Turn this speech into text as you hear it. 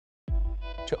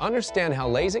To understand how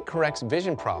LASIK corrects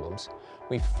vision problems,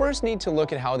 we first need to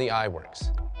look at how the eye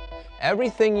works.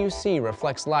 Everything you see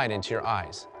reflects light into your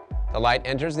eyes. The light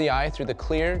enters the eye through the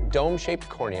clear, dome-shaped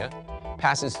cornea,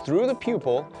 passes through the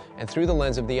pupil and through the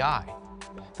lens of the eye.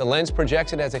 The lens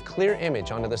projects it as a clear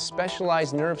image onto the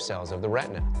specialized nerve cells of the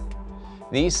retina.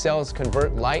 These cells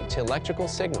convert light to electrical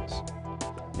signals.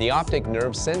 The optic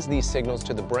nerve sends these signals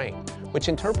to the brain, which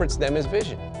interprets them as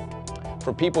vision.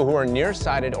 For people who are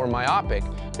nearsighted or myopic,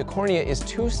 the cornea is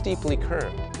too steeply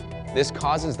curved. This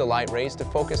causes the light rays to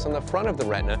focus on the front of the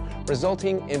retina,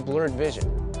 resulting in blurred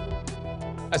vision.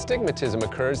 Astigmatism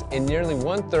occurs in nearly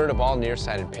 1/3 of all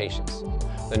nearsighted patients.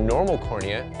 The normal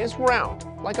cornea is round,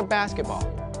 like a basketball.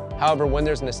 However, when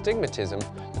there's an astigmatism,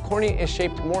 the cornea is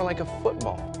shaped more like a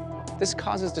football. This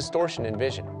causes distortion in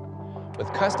vision.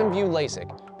 With custom view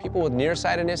LASIK, people with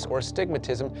nearsightedness or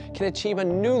astigmatism can achieve a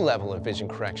new level of vision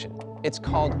correction. It's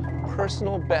called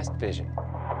personal best vision.